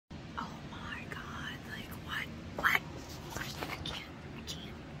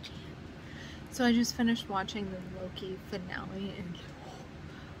So I just finished watching the Loki finale, and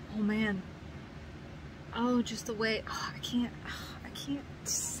oh man, oh, just the way, I can't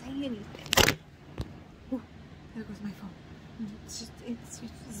say anything. Oh, there goes my phone. It's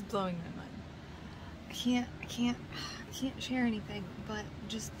just blowing my mind. I can't share anything, but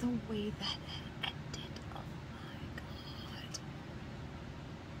just the way that it ended. Oh my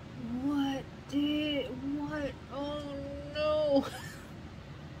god. What? Oh no.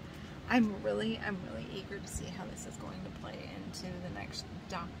 I'm really eager to see how this is going to play into the next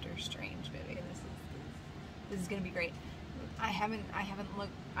Doctor Strange movie. This is gonna be great. I haven't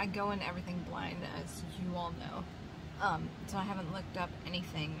looked. I go into everything blind, as you all know. So I haven't looked up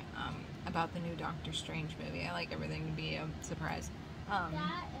anything about the new Doctor Strange movie. I like everything to be a surprise.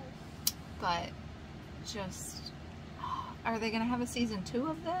 But just, are they gonna have a season 2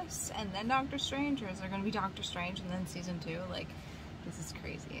 of this and then Doctor Strange, or is there gonna be Doctor Strange and then season 2? Like, this is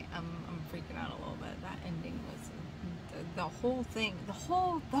crazy. I'm freaking out a little bit. That ending was the whole thing. The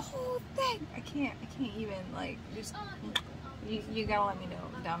whole thing. I can't even, like, just, you gotta let me know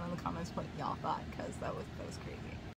down in the comments what y'all thought, because that was crazy.